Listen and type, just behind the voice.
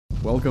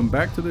welcome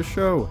back to the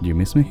show. Do you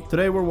miss me?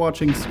 Today we're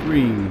watching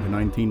Scream, the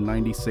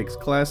 1996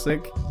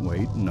 classic.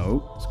 Wait,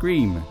 no.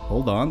 Scream.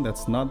 Hold on,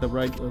 that's not the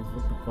right...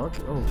 what the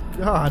fuck? Oh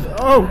god,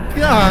 oh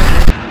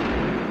god!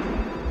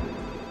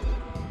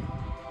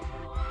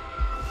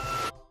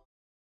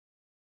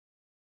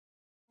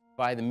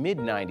 By the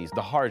mid-90s,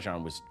 the horror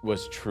genre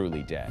was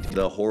truly dead.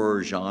 The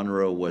horror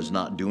genre was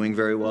not doing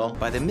very well.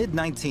 By the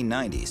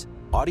mid-1990s,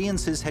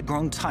 audiences had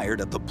grown tired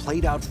of the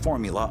played-out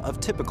formula of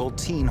typical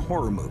teen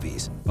horror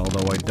movies.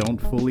 Although I don't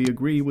fully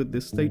agree with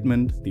this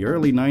statement, the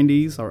early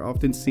 90s are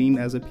often seen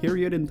as a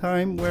period in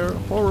time where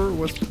horror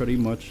was pretty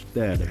much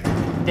dead.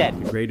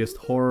 The greatest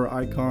horror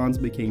icons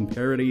became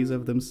parodies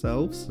of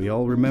themselves. We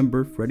all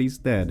remember Freddy's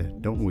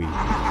Dead, don't we?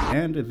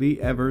 And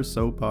the ever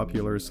so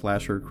popular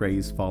slasher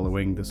craze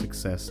following the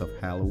success of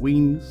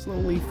Halloween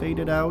slowly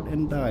faded out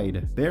and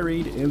died,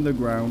 buried in the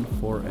ground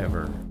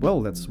forever.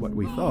 Well, that's what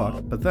we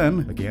thought, but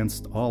then,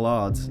 against all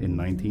odds, in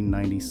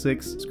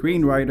 1996,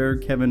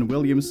 screenwriter Kevin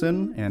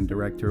Williamson and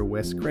director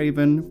Wes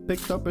Craven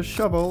picked up a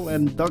shovel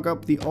and dug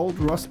up the old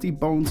rusty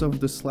bones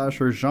of the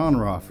slasher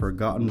genre,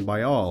 forgotten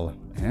by all.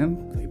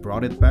 And they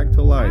brought it back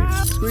to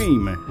life.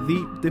 Scream,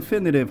 the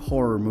definitive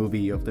horror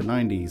movie of the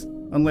 90s.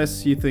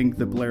 Unless you think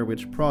the Blair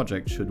Witch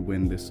Project should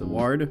win this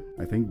award.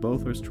 I think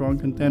both are strong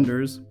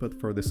contenders, but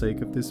for the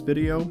sake of this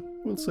video,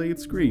 we'll say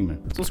it's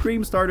Scream. So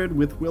Scream started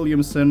with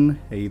Williamson,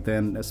 a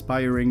then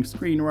aspiring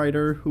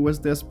screenwriter who was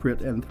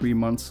desperate and 3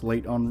 months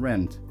late on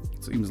rent.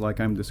 Seems like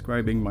I'm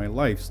describing my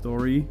life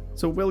story.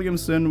 So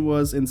Williamson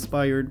was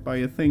inspired by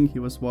a thing he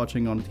was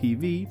watching on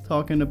TV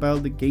talking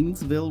about the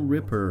Gainesville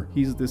Ripper.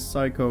 He's this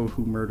psycho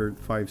who murdered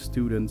 5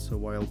 students a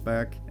while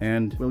back,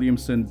 and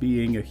Williamson,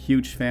 being a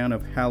huge fan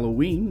of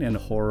Halloween and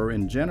horror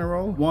in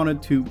general,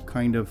 wanted to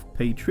kind of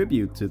pay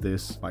tribute to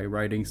this by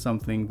writing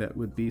something that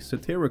would be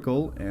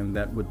satirical and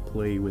that would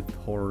play with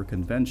horror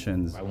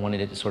conventions. I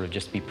wanted it to sort of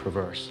just be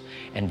perverse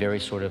and very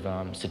sort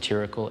of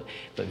satirical,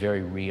 but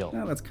very real.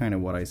 Now, that's kind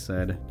of what I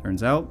said.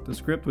 Turns out, the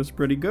script was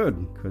pretty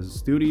good, because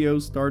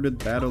studios started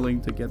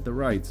battling to get the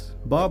rights.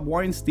 Bob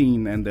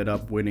Weinstein ended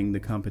up winning the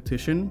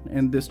competition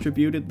and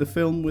distributed the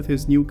film with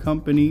his new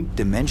company,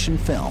 Dimension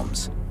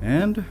Films.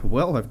 And,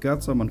 well, I've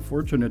got some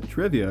unfortunate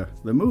trivia.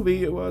 The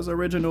movie was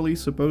originally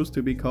supposed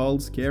to be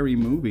called Scary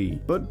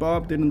Movie, but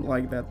Bob didn't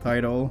like that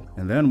title,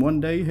 and then one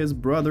day his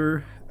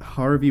brother,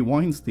 Harvey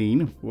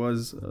Weinstein,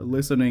 was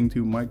listening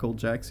to Michael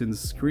Jackson's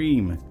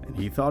Scream, and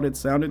he thought it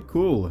sounded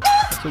cool.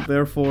 So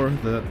therefore,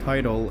 the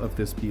title of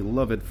this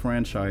beloved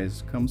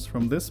franchise comes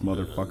from this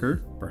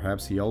motherfucker.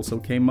 Perhaps he also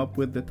came up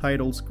with the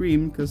title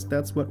Scream because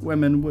that's what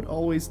women would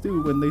always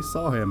do when they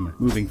saw him.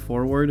 Moving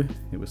forward,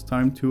 it was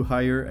time to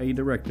hire a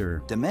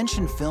director.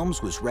 Dimension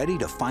Films was ready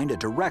to find a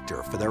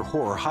director for their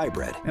horror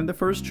hybrid. And the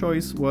first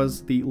choice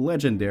was the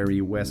legendary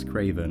Wes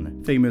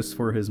Craven, famous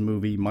for his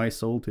movie My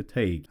Soul to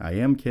Take. I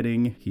am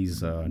kidding,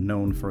 he's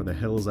known for The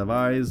Hills Have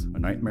Eyes, A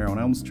Nightmare on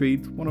Elm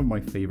Street, one of my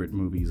favorite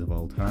movies of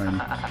all time.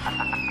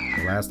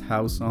 The Last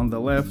House on the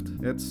Left,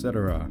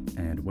 etc.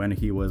 And when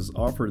he was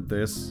offered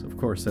this, of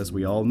course, as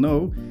we all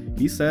know,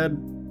 he said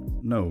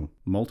no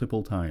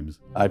multiple times.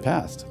 I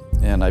passed,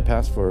 and I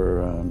passed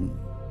for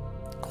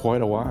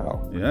quite a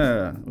while.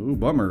 Yeah, ooh,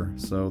 bummer.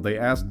 So they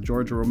asked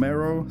George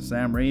Romero,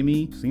 Sam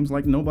Raimi. Seems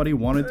like nobody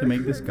wanted to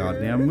make this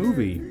goddamn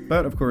movie.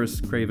 But of course,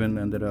 Craven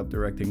ended up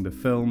directing the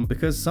film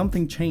because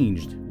something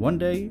changed. One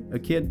day, a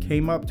kid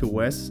came up to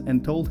Wes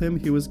and told him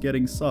he was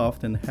getting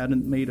soft and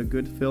hadn't made a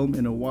good film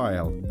in a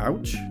while.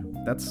 Ouch.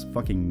 That's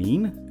fucking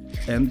mean,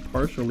 and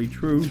partially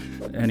true.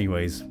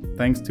 Anyways,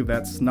 thanks to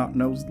that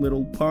snot-nosed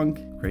little punk,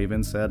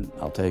 Craven said,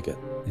 I'll take it.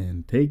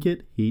 And take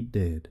it he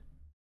did.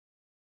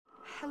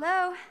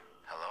 Hello?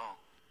 Hello?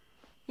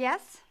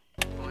 Yes?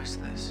 Who is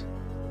this?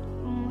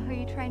 Who are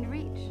you trying to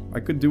reach? I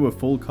could do a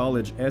full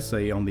college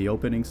essay on the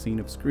opening scene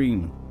of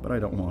Scream, but I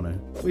don't want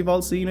to. We've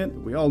all seen it,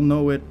 we all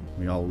know it,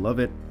 we all love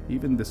it.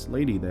 Even this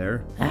lady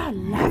there. I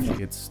love it.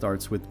 It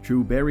starts with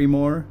Drew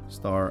Barrymore,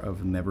 star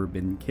of Never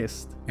Been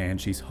Kissed, and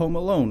she's home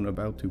alone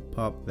about to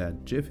pop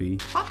that jiffy.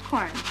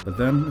 Popcorn. But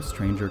then a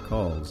stranger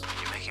calls.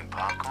 You making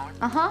popcorn?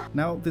 Uh-huh.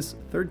 Now, this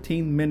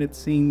 13-minute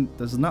scene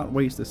does not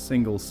waste a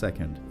single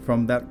second.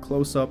 From that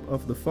close-up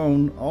of the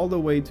phone all the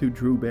way to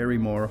Drew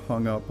Barrymore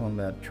hung up on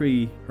that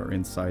tree, her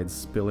insides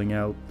spilling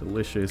out,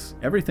 delicious.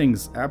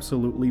 Everything's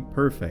absolutely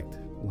perfect.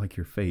 Like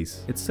your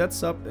face. It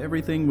sets up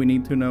everything we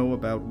need to know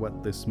about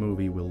what this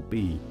movie will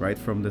be. Right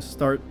from the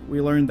start, we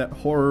learn that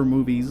horror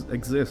movies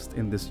exist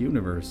in this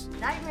universe.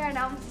 Nightmare on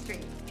Elm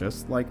Street.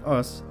 Just like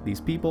us, these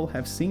people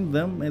have seen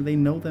them and they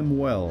know them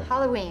well.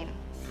 Halloween.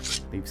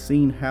 They've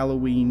seen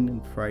Halloween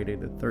and Friday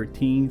the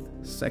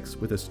 13th, Sex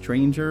with a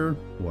Stranger.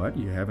 What?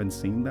 You haven't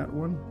seen that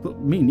one? Well,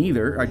 me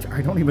neither. I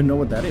don't even know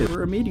what that is.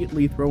 We're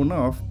immediately thrown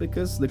off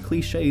because the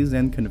cliches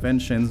and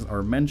conventions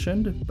are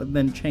mentioned, but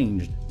then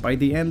changed. By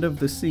the end of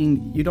the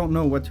scene, you don't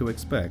know what to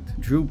expect.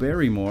 Drew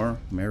Barrymore,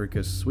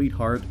 America's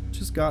sweetheart,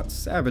 just got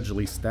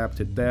savagely stabbed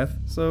to death,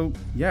 so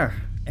yeah,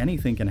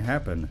 anything can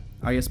happen.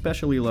 I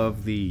especially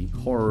love the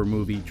horror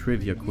movie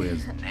trivia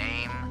quiz.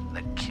 Name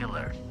the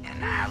killer in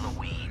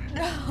Halloween.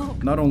 No.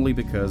 Not only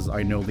because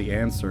I know the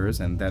answers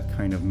and that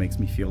kind of makes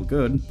me feel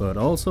good, but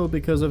also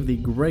because of the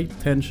great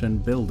tension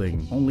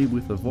building, only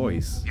with the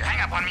voice. You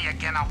hang up on me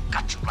again, I'll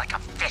gut you like a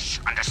fish,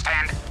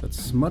 understand?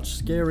 That's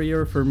much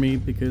scarier for me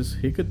because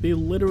he could be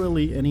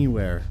literally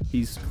anywhere.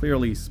 He's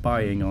clearly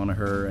spying on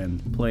her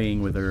and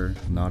playing with her,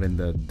 not in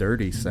the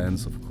dirty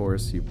sense, of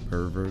course, you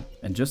pervert.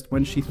 And just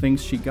when she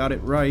thinks she got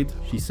it right,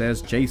 she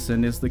says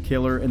Jason is the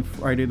killer in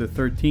Friday the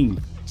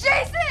 13th.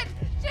 Jason!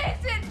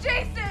 Jason!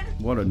 Jason!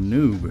 What a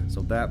noob.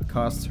 So that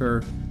costs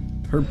her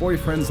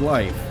boyfriend's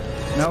life.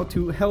 Now,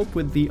 to help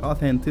with the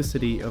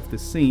authenticity of the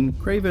scene,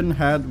 Craven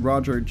had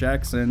Roger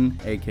Jackson,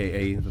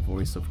 aka the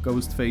voice of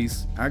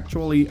Ghostface,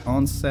 actually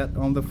on set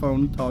on the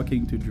phone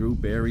talking to Drew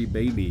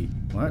Barrymore.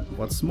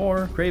 What's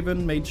more,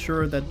 Craven made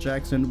sure that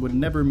Jackson would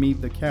never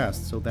meet the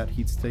cast so that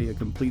he'd stay a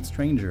complete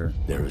stranger.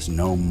 There is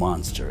no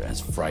monster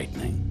as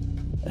frightening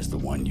as the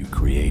one you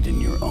create in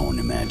your own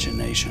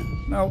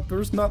imagination. Now,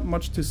 there's not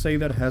much to say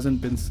that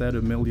hasn't been said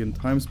a million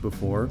times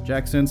before.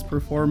 Jackson's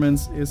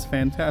performance is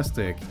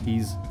fantastic.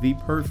 He's the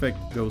perfect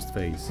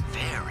Ghostface.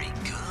 Very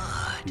good.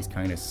 He's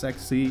kinda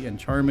sexy and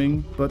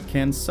charming, but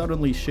can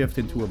suddenly shift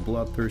into a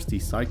bloodthirsty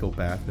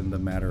psychopath in the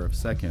matter of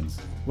seconds.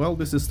 Well,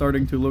 this is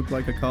starting to look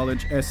like a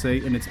college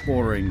essay and it's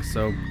boring,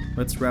 so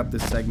let's wrap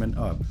this segment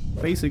up.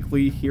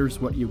 Basically,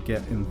 here's what you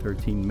get in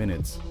 13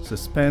 minutes.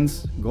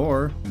 Suspense,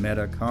 gore,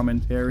 meta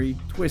commentary,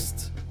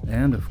 twists,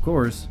 and of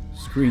course,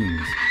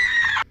 screams.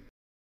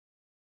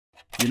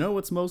 You know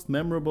what's most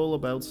memorable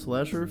about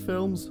slasher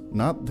films?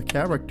 Not the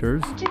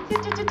characters.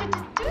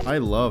 I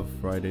love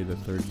Friday the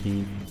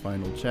 13th,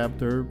 final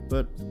chapter,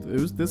 but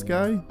who's this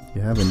guy?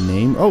 You have a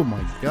name? Oh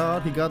my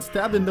god, he got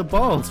stabbed in the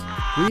balls!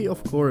 We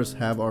of course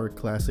have our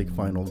classic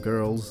final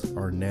girls,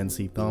 our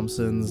Nancy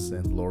Thompsons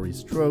and Laurie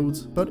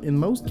Strodes, but in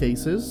most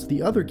cases,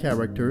 the other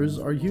characters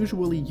are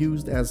usually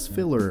used as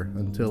filler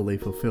until they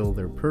fulfill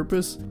their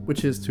purpose,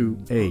 which is to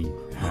A.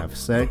 have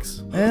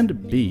sex,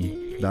 and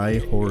B. die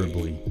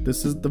horribly.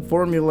 This is the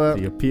formula.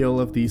 The appeal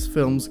of these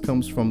films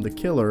comes from the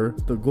killer,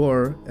 the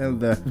gore, and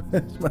the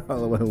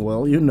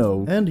well, you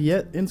know. And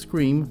yet, in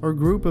Scream, our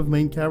group of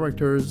main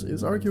characters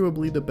is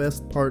arguably the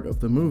best part of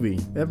the movie.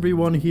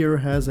 Everyone here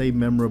has a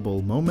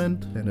memorable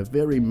moment and a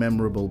very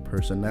memorable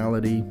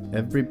personality.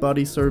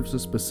 Everybody serves a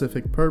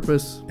specific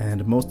purpose,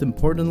 and most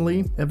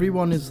importantly,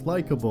 everyone is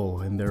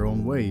likable in their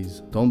own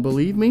ways. Don't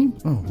believe me?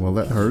 Oh, well,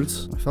 that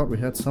hurts. I thought we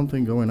had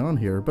something going on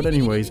here. But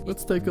anyways,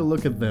 let's take a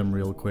look at them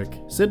real quick.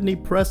 Sydney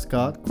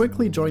Prescott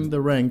quickly joined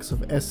the ranks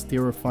of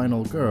S-tier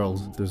final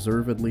girls,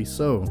 deservedly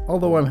so.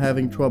 Although I'm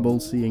having trouble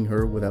seeing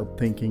her without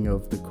thinking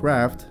of The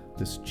Craft,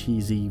 this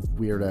cheesy,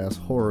 weird-ass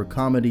horror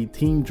comedy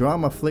teen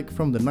drama flick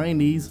from the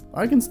 90s,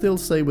 I can still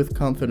say with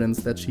confidence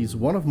that she's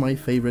one of my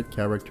favorite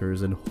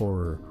characters in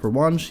horror. For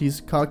one,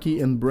 she's cocky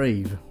and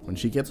brave. When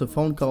she gets a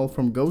phone call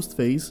from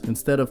Ghostface,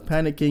 instead of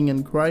panicking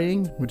and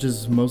crying, which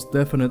is most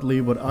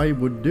definitely what I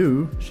would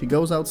do, she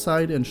goes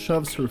outside and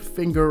shoves her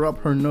finger up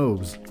her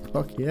nose.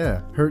 Fuck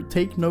yeah. Her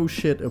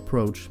take-no-shit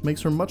approach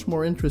makes her much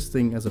more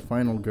interesting as a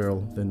final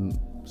girl than,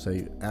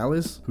 say,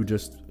 Alice, who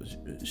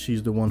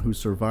she's the one who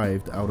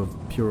survived out of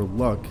pure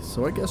luck,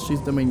 so I guess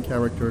she's the main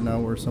character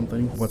now or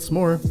something. What's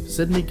more,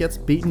 Sydney gets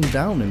beaten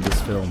down in this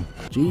film.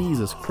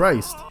 Jesus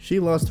Christ. She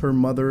lost her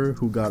mother,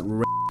 who got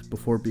raped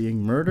before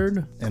being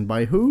murdered, and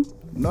by who?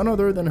 None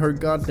other than her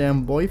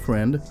goddamn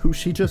boyfriend, who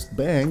she just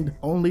banged,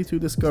 only to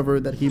discover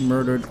that he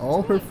murdered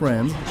all her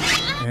friends,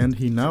 and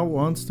he now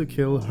wants to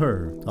kill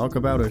her. Talk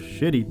about a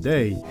shitty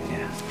day.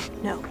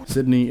 No.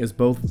 Sydney is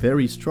both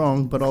very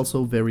strong but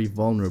also very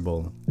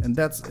vulnerable, and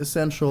that's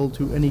essential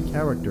to any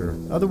character.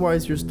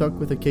 Otherwise you're stuck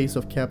with a case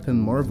of Captain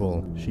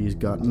Marvel. She's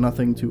got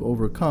nothing to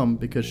overcome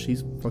because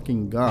she's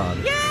fucking God.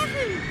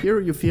 Here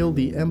you feel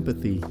the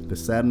empathy, the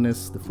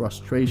sadness, the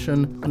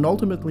frustration, and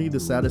ultimately the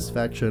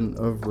satisfaction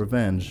of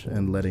revenge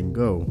and letting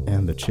go.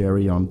 And the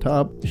cherry on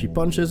top, she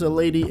punches a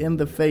lady in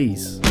the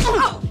face.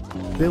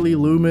 Billy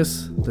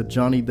Loomis, the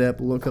Johnny Depp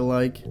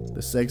lookalike,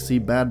 the sexy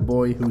bad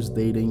boy who's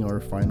dating our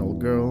final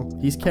girl.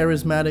 He's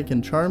charismatic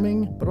and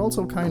charming, but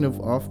also kind of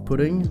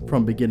off-putting.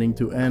 From beginning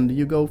to end,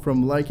 you go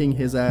from liking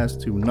his ass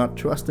to not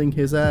trusting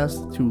his ass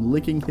to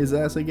licking his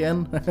ass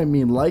again. I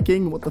mean,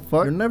 liking? What the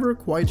fuck? You're never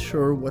quite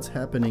sure what's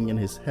happening in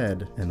his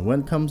head. And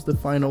when comes the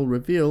final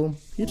reveal,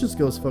 he just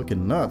goes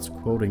fucking nuts,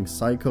 quoting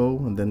Psycho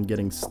and then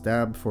getting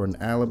stabbed for an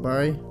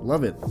alibi.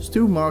 Love it.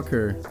 Stu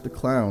Macher, the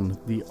clown,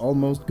 the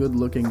almost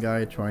good-looking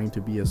guy trying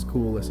to be as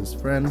cool as his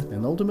friend,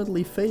 and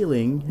ultimately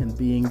failing and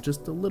being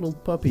just a little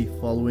puppy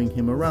following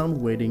him around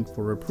waiting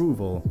for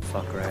approval.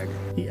 Fuck rag.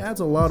 He adds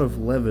a lot of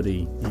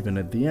levity, even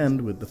at the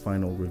end with the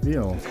final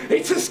reveal.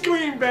 It's a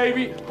scream,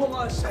 baby! Hold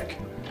on a sec.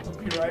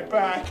 Be right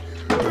back.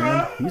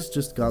 And he's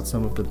just got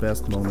some of the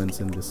best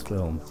moments in this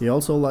film. He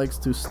also likes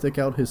to stick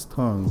out his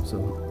tongue,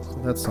 so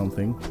that's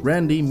something.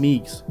 Randy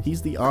Meeks,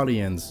 he's the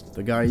audience,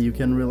 the guy you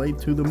can relate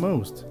to the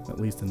most, at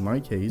least in my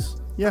case.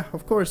 Yeah,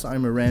 of course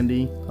I'm a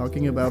Randy,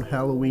 talking about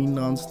Halloween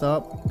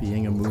non-stop,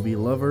 being a movie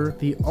lover,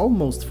 the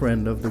almost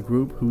friend of the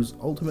group who's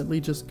ultimately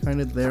just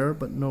kinda there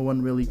but no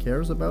one really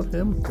cares about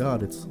him.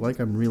 God, it's like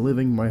I'm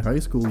reliving my high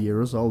school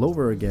years all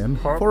over again.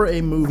 For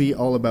a movie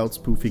all about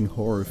spoofing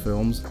horror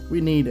films,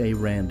 we need a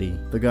Randy,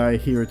 the guy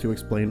here to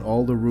explain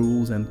all the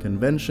rules and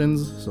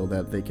conventions so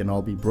that they can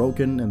all be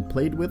broken and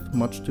played with,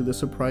 much to the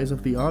surprise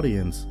of the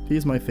audience.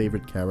 He's my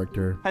favorite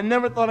character. I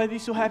never thought I'd be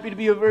so happy to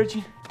be a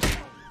virgin.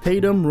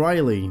 Tatum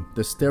Riley,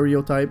 the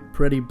stereotype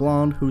pretty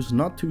blonde who's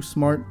not too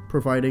smart,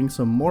 providing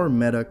some more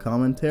meta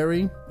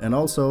commentary, and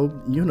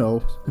also, you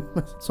know,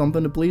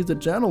 something to please the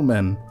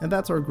gentlemen. And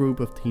that's our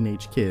group of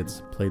teenage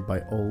kids, played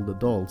by old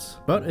adults.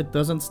 But it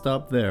doesn't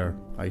stop there.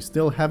 I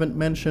still haven't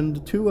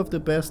mentioned two of the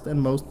best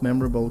and most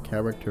memorable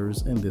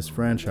characters in this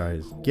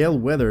franchise. Gale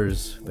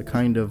Weathers, the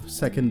kind of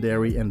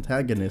secondary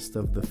antagonist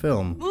of the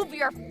film. Move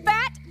your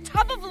fat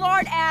tub of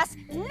lard ass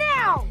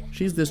now!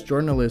 She's this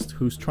journalist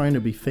who's trying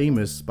to be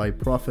famous by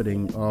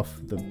profiting off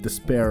the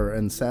despair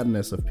and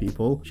sadness of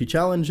people. She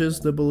challenges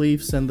the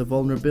beliefs and the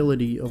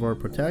vulnerability of our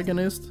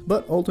protagonist,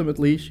 but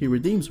ultimately she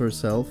redeems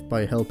herself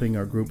by helping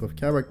our group of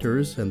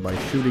characters and by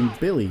shooting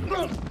Billy.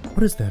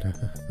 What is that,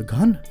 a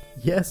gun?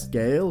 Yes,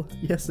 Gale.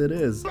 Yes, it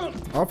is.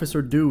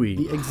 Officer Dewey,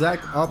 the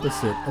exact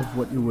opposite of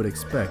what you would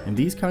expect. In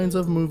these kinds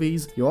of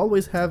movies, you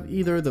always have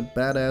either the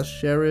badass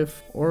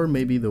sheriff or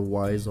maybe the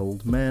wise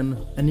old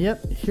man. And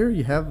yet, here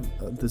you have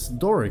this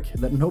dork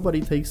that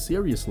nobody takes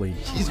seriously.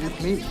 He's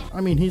with me.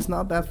 I mean, he's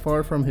not that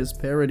far from his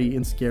parody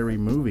in Scary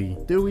Movie.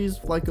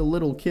 Dewey's like a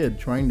little kid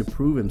trying to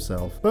prove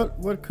himself. But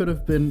what could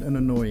have been an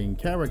annoying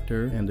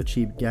character and a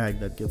cheap gag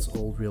that gets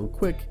old real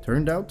quick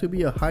turned out to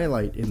be a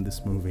highlight in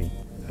this movie.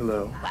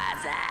 Hello.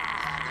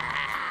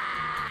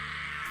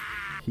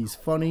 He's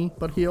funny,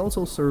 but he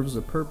also serves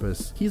a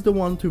purpose. He's the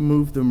one to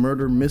move the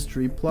murder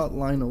mystery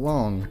plotline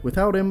along.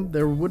 Without him,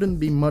 there wouldn't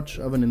be much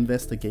of an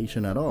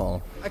investigation at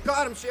all. I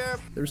caught him, Sheriff!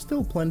 There's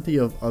still plenty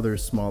of other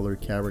smaller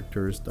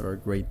characters that are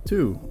great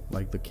too,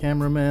 like the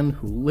cameraman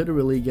who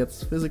literally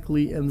gets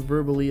physically and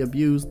verbally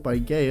abused by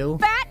Gale.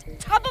 Fat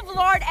tub of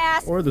lard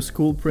ass! Or the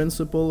school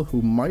principal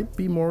who might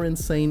be more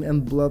insane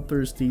and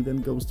bloodthirsty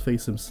than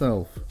Ghostface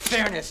himself.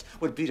 Fairness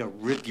would be to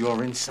rip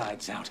your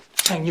insides out,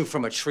 hang you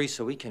from a tree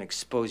so we can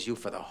expose you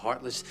for the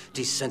heartless,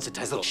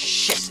 desensitized little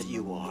shits that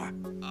you are.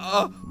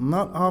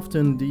 Not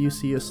often do you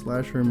see a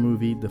slasher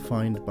movie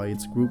defined by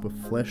its group of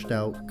fleshed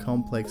out,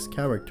 complex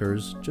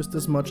characters just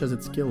as much as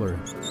its killer.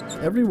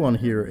 Everyone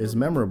here is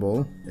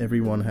memorable,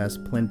 everyone has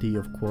plenty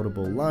of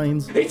quotable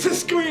lines. It's a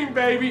Scream,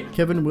 baby!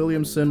 Kevin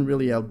Williamson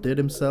really outdid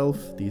himself,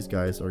 these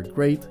guys are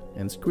great,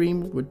 and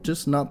Scream would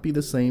just not be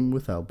the same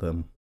without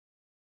them.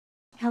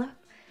 Hello?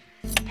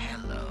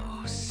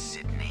 Hello,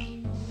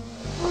 Sydney.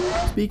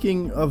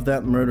 Speaking of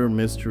that murder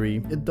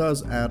mystery, it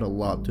does add a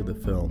lot to the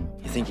film.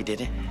 You think you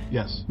did it?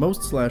 Yes.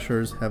 Most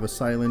slashers have a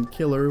silent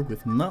killer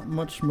with not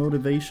much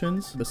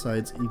motivations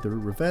besides either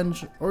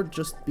revenge or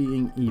just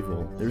being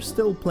evil. There's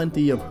still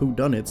plenty of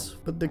whodunits,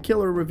 but the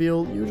killer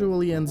reveal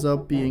usually ends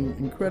up being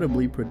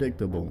incredibly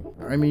predictable.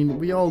 I mean,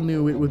 we all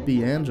knew it would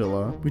be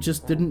Angela, we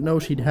just didn't know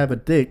she'd have a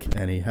dick.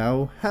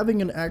 Anyhow,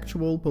 having an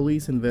actual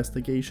police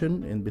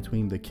investigation in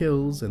between the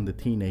kills and the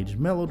teenage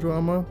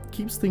melodrama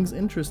keeps things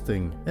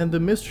interesting, and the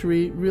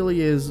mystery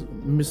really is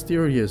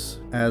mysterious,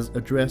 as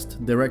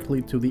addressed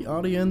directly to the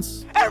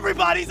audience.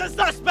 Everybody's a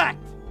suspect!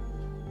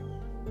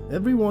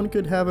 Everyone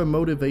could have a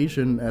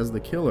motivation as the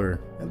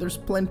killer, and there's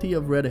plenty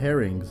of red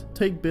herrings.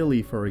 Take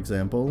Billy, for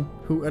example,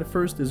 who at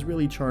first is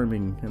really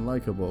charming and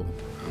likable.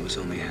 I was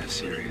only half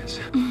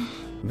serious.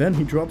 Then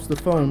he drops the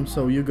phone,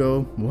 so you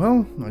go,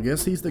 well, I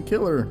guess he's the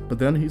killer. But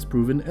then he's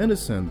proven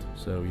innocent,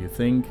 so you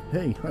think,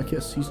 hey, I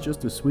guess he's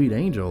just a sweet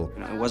angel.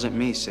 It wasn't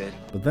me, Sid.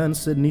 But then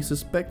Sydney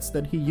suspects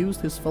that he used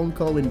his phone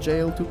call in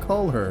jail to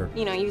call her.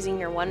 You know, using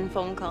your one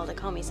phone call to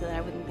call me so that I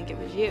wouldn't think it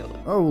was you.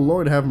 Oh,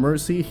 Lord have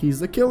mercy, he's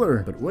the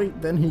killer. But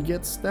wait, then he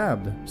gets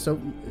stabbed.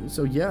 So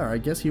yeah, I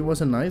guess he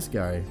was a nice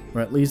guy.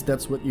 Or at least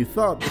that's what you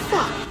thought.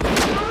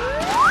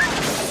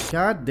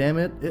 God damn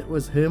it, it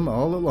was him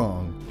all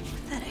along.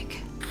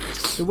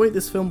 The way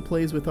this film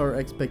plays with our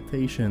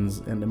expectations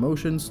and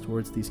emotions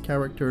towards these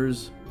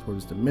characters,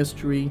 towards the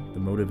mystery, the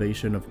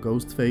motivation of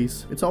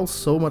Ghostface, it's all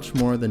so much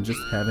more than just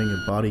having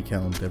a body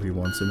count every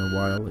once in a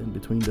while in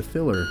between the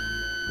filler.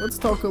 Let's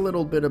talk a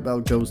little bit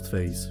about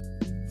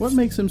Ghostface. What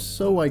makes him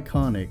so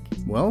iconic?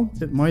 Well,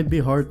 it might be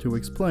hard to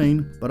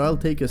explain, but I'll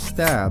take a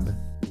stab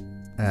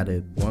at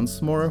it.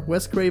 Once more,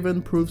 Wes Craven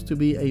proves to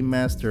be a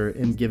master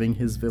in giving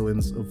his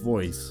villains a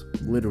voice,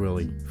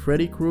 literally.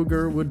 Freddy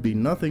Krueger would be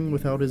nothing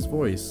without his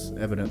voice,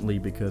 evidently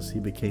because he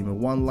became a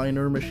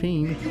one-liner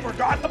machine. You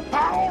forgot the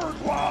Power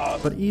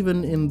Glove! But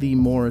even in the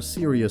more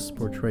serious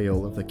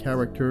portrayal of the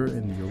character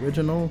in the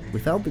original,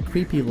 without the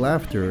creepy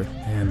laughter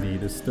and the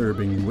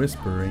disturbing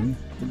whispering,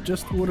 it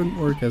just wouldn't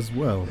work as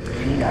well.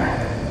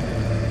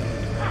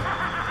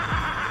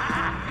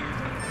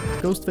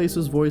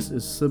 Ghostface's voice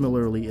is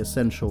similarly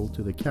essential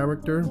to the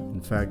character.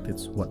 In fact,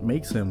 it's what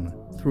makes him.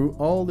 Through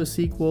all the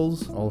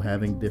sequels, all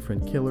having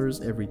different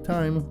killers every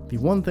time, the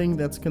one thing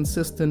that's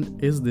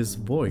consistent is this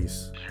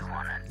voice. You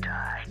wanna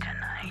die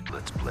tonight?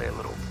 Let's play a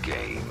little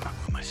game.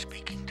 Who am I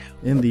speaking to?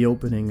 In the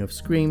opening of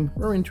Scream,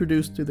 we're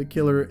introduced to the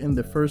killer in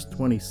the first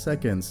 20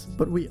 seconds,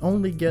 but we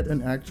only get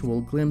an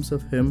actual glimpse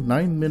of him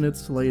 9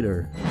 minutes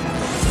later.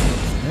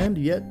 And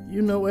yet,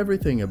 you know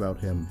everything about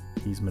him.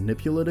 He's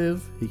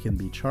manipulative, he can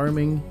be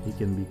charming, he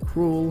can be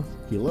cruel,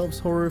 he loves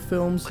horror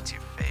films. What's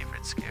your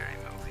favorite scary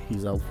movie?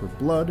 He's out for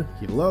blood,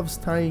 he loves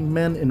tying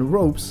men in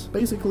ropes,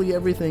 basically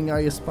everything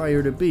I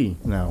aspire to be.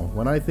 Now,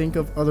 when I think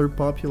of other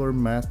popular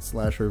masked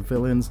slasher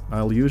villains,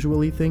 I'll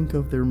usually think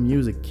of their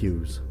music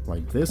cues,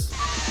 like this,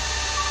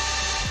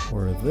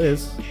 or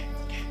this,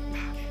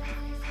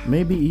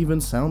 maybe even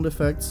sound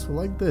effects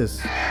like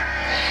this.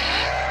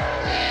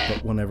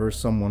 But whenever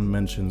someone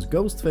mentions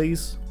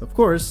Ghostface, of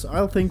course,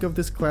 I'll think of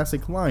this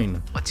classic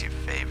line. What's your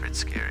favorite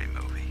scary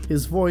movie?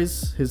 His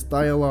voice, his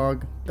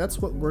dialogue, that's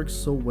what works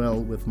so well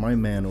with my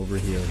man over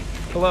here.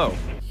 Hello.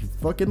 He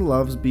fucking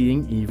loves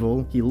being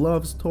evil, he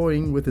loves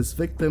toying with his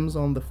victims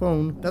on the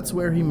phone, that's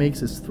where he makes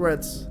his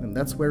threats, and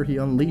that's where he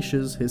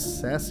unleashes his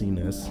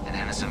sassiness. An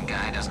innocent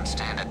guy doesn't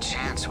stand a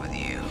chance with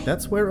you.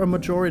 That's where a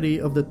majority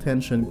of the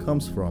tension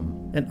comes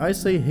from. And I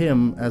say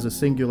him as a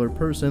singular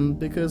person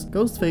because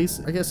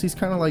Ghostface, I guess he's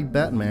kind of like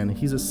Batman,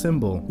 he's a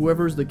symbol.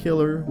 Whoever's the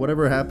killer,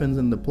 whatever happens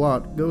in the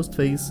plot,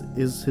 Ghostface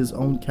is his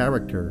own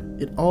character.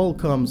 It all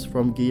comes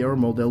from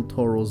Guillermo del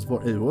Toro's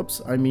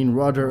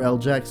Roger L.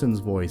 Jackson's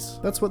voice.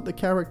 That's what the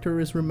character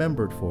is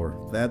remembered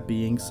for. That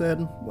being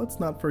said, let's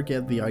not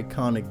forget the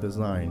iconic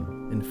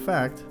design. In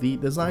fact, the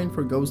design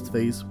for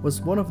Ghostface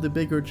was one of the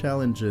bigger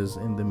challenges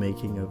in the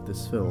making of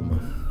this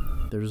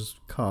film. There's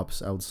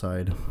cops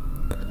outside.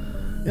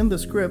 In the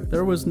script,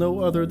 there was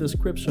no other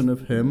description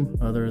of him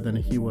other than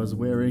he was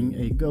wearing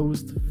a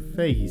ghost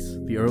face.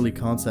 The early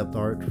concept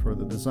art for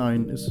the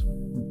design is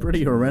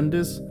pretty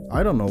horrendous.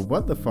 I don't know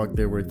what the fuck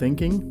they were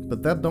thinking,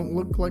 but that don't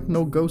look like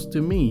no ghost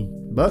to me.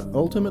 But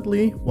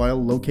ultimately,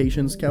 while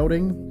location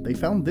scouting, they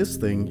found this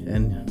thing,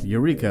 and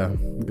eureka,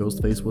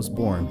 Ghostface was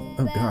born.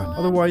 Oh god.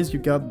 Otherwise, you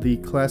got the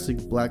classic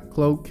black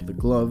cloak, the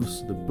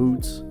gloves, the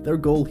boots. Their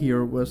goal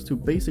here was to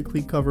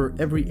basically cover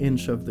every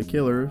inch of the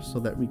killer so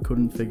that we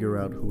couldn't figure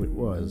out who it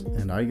was.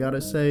 And I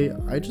gotta say,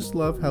 I just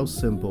love how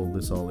simple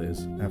this all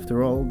is.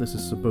 After all, this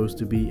is supposed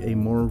to be a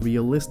more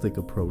realistic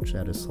approach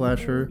at a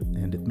slasher,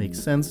 and it makes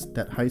sense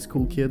that high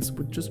school kids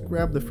would just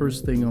grab the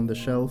first thing on the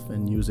shelf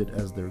and use it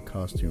as their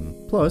costume.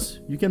 Plus,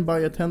 you can buy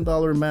a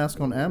 $10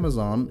 mask on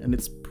Amazon and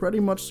it's pretty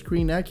much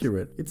screen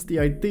accurate. It's the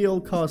ideal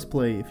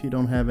cosplay if you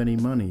don't have any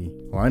money.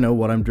 Well, I know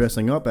what I'm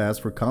dressing up as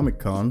for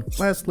Comic-Con.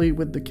 Lastly,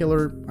 with the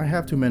killer, I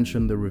have to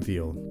mention the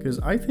reveal, because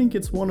I think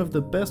it's one of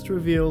the best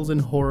reveals in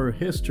horror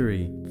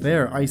history.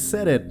 There, I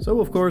said it! So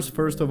of course,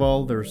 first of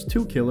all, there's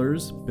two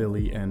killers,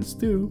 Billy and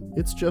Stu.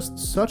 It's just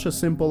such a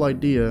simple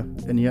idea,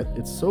 and yet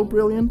it's so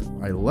brilliant,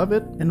 I love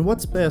it. And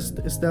what's best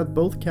is that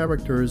both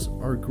characters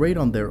are great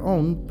on their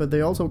own, but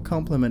they also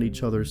complement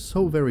each other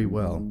so very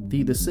well.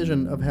 The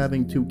decision of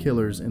having two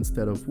killers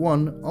instead of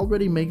one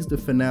already makes the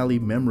finale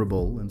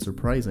memorable and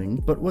surprising,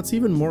 but what's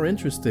even more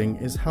interesting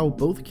is how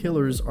both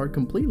killers are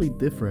completely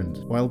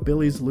different. While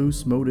Billy's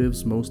loose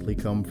motives mostly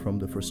come from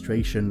the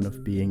frustration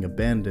of being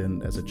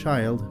abandoned as a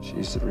child,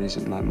 she's the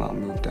reason my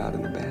mom moved out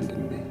and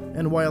abandoned me.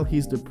 And while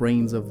he's the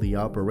brains of the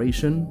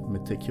operation,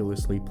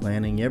 meticulously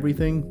planning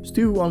everything,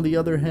 Stu, on the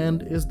other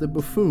hand, is the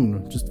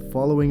buffoon, just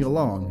following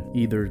along,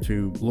 either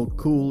to look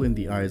cool in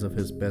the eyes of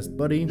his best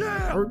buddy,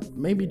 or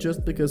maybe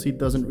just because he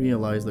doesn't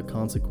realize the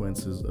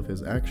consequences of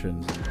his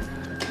actions.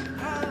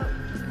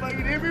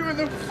 Fucking hit me with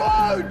a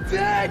phone,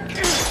 dick!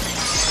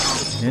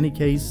 In any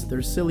case,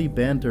 their silly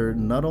banter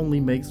not only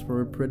makes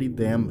for a pretty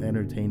damn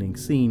entertaining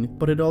scene,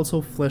 but it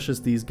also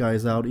fleshes these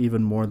guys out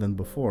even more than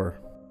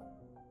before.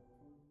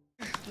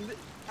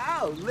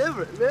 Ow,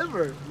 liver,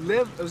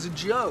 it was a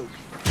joke.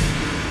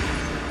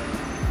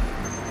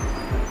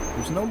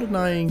 There's no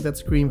denying that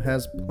Scream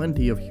has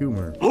plenty of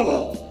humor.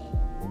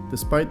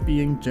 Despite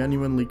being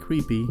genuinely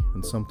creepy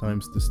and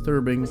sometimes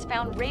disturbing, was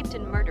found raped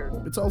and murdered.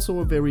 It's also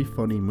a very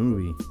funny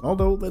movie.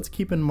 Although, let's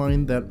keep in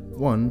mind that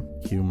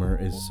 1. Humor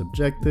is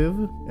subjective,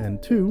 and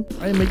 2.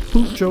 I make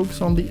poop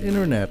jokes on the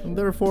internet, and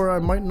therefore I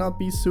might not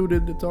be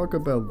suited to talk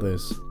about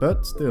this.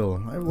 But still,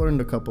 I've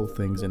learned a couple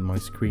things in my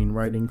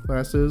screenwriting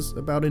classes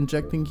about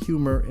injecting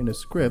humor in a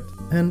script,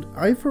 and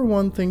I for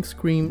one think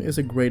Scream is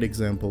a great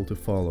example to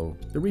follow.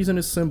 The reason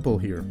is simple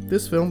here.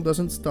 This film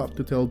doesn't stop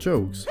to tell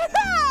jokes.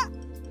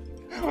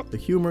 The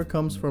humor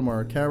comes from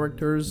our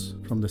characters,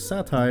 from the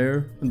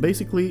satire, and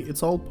basically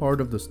it's all part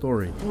of the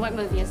story. What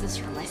movie is this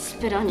from? I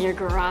spit on your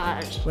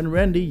garage. When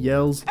Randy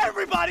yells,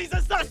 "Everybody's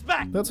a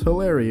suspect!" that's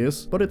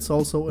hilarious, but it's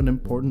also an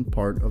important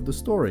part of the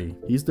story.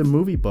 He's the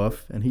movie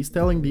buff, and he's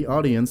telling the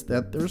audience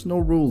that there's no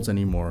rules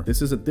anymore.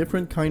 This is a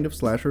different kind of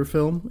slasher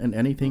film, and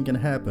anything can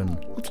happen.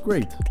 It's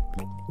great.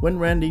 When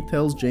Randy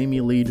tells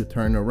Jamie Lee to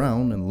turn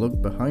around and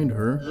look behind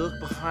her, Look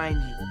behind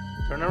you.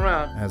 Turn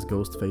around. as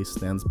Ghostface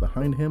stands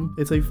behind him,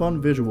 it's a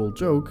fun visual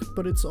joke,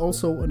 but it's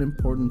also an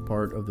important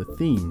part of the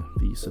theme,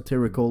 the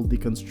satirical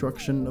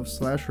deconstruction of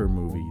slasher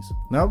movies.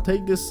 Now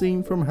take this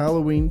scene from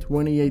Halloween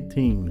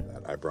 2018.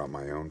 I brought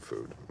my own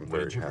food. I'm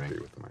very happy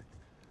with my...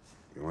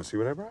 You want to see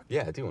what I brought?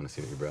 Yeah, I do want to see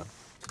what you brought.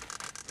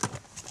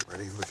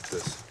 Ready? Look at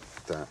this.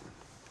 That.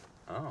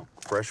 Oh.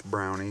 Fresh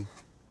brownie.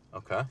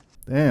 Okay.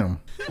 Damn.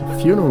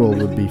 Funeral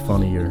would be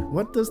funnier.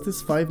 What does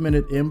this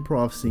 5-minute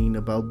improv scene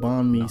about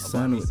banh mi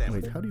sandwich...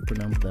 Wait, how do you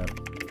pronounce that?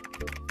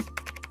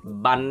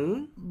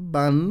 Bánh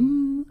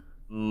Banh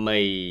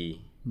mì.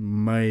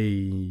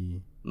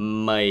 mì.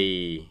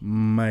 Mì.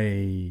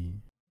 Mì.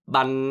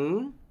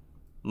 Bánh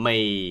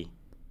mì.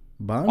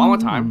 Banh One more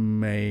time.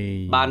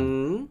 mì.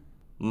 Bánh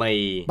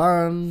mì.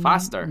 Banh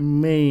Faster.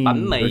 mì.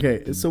 Bánh mì.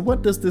 Okay, so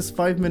what does this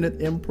 5-minute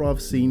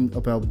improv scene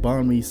about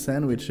banh mi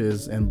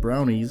sandwiches and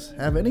brownies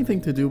have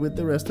anything to do with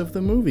the rest of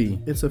the movie?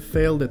 It's a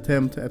failed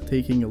attempt at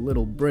taking a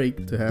little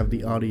break to have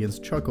the audience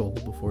chuckle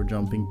before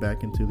jumping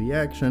back into the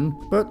action,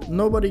 but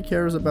nobody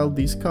cares about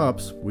these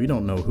cops. We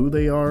don't know who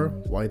they are,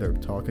 why they're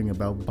talking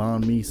about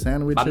banh mi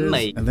sandwiches, Banh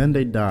mi. and then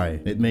they die.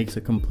 It makes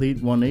a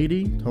complete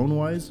 180,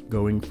 tone-wise,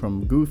 going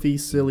from goofy,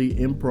 silly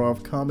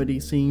improv comedy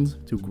scenes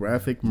to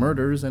graphic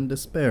murders and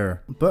despair.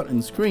 But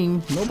in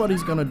Scream,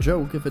 nobody's gonna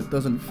joke if it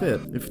doesn't fit.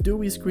 If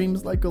Dewey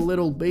screams like a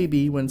little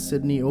baby when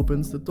Sidney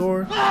opens the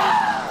door,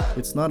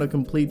 it's not a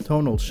complete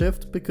tonal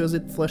shift because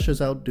it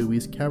fleshes out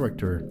Dewey's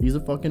character. He's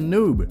a fucking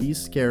noob.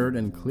 He's scared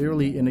and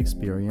clearly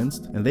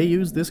inexperienced, and they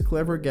use this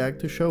clever gag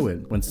to show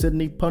it. When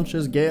Sidney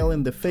punches Gale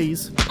in the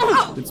face,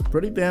 it's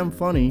pretty damn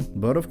funny.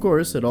 But of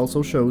course, it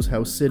also shows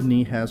how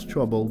Sidney has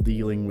trouble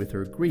dealing with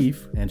her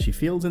grief, and she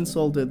feels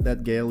insulted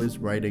that Gale is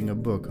writing a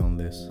book on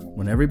this.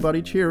 When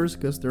everybody cheers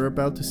because they're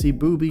about to see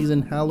boobies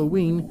in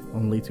Halloween,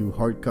 only to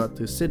hard cut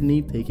to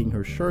Sidney taking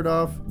her shirt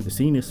off, the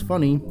scene is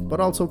funny, but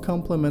also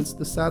complements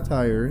the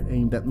satire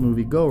aimed at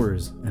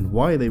moviegoers and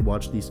why they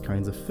watch these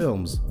kinds of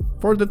films.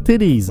 For the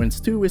titties! When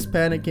Stu is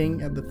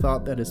panicking at the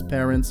thought that his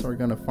parents are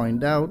gonna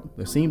find out,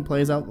 the scene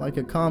plays out like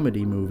a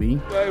comedy movie.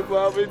 My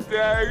mom and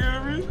dad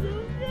are gonna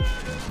be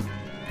so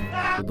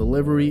The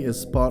delivery is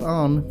spot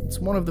on. It's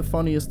one of the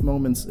funniest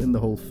moments in the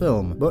whole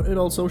film, but it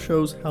also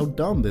shows how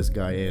dumb this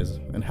guy is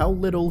and how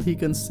little he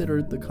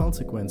considered the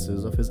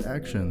consequences of his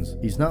actions.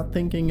 He's not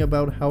thinking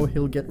about how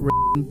he'll get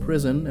in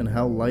prison and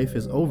how life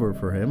is over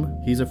for him.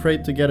 He's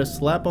afraid to get a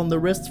slap on the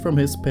wrist from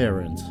his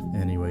parents.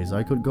 Anyways,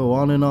 I could go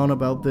on and on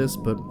about this,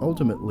 but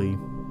ultimately,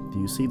 do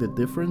you see the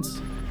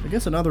difference? I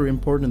guess another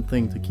important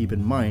thing to keep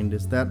in mind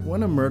is that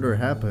when a murder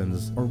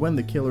happens, or when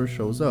the killer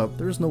shows up,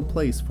 there's no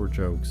place for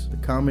jokes. The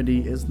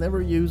comedy is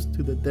never used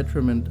to the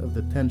detriment of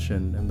the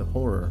tension and the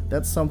horror.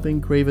 That's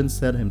something Craven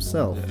said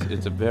himself.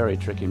 It's a very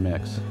tricky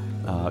mix.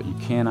 You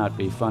cannot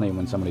be funny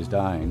when somebody's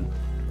dying.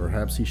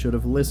 Perhaps he should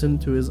have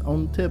listened to his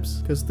own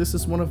tips, because this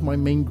is one of my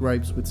main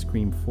gripes with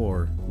Scream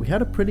 4. We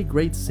had a pretty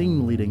great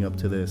scene leading up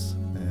to this,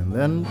 and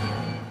then...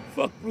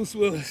 Fuck Bruce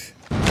Willis.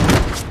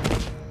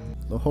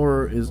 The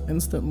horror is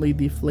instantly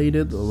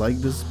deflated like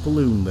this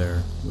balloon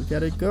there. Look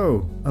at it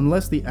go.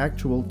 Unless the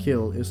actual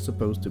kill is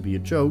supposed to be a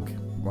joke,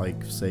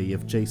 like say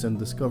if Jason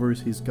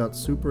discovers he's got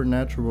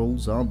supernatural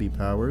zombie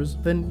powers,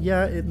 then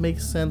yeah, it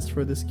makes sense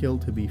for this kill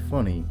to be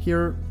funny.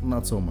 Here,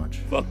 not so much.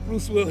 Fuck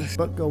Bruce Willis.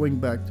 But going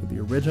back to the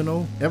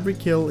original, every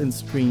kill in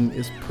Scream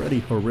is pretty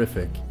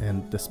horrific,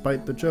 and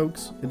despite the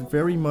jokes, it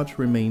very much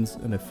remains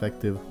an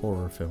effective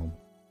horror film.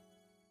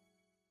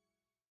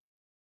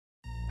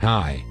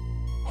 Hi.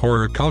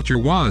 Horror Culture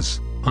was,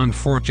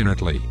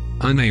 unfortunately,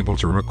 unable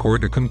to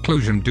record a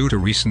conclusion due to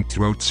recent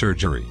throat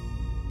surgery.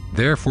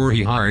 Therefore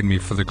he hired me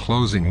for the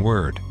closing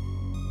word.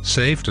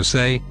 Safe to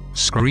say,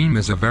 Scream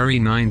is a very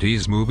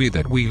 90s movie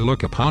that we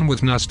look upon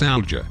with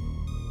nostalgia.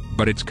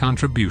 But its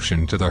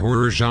contribution to the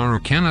horror genre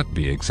cannot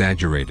be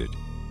exaggerated.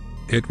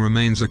 It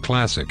remains a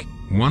classic,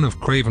 one of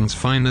Craven's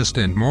finest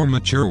and more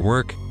mature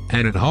work,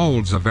 and it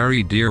holds a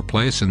very dear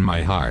place in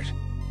my heart.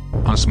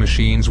 Us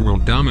machines will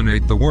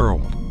dominate the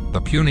world. The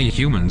puny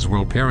humans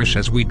will perish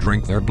as we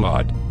drink their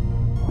blood.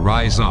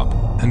 Rise up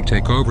and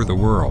take over the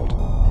world.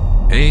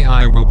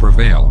 AI will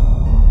prevail.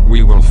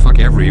 We will fuck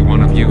every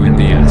one of you in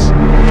the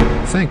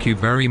ass. Thank you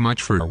very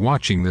much for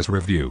watching this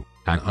review,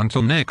 and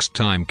until next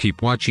time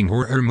keep watching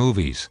horror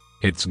movies.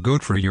 It's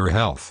good for your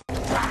health.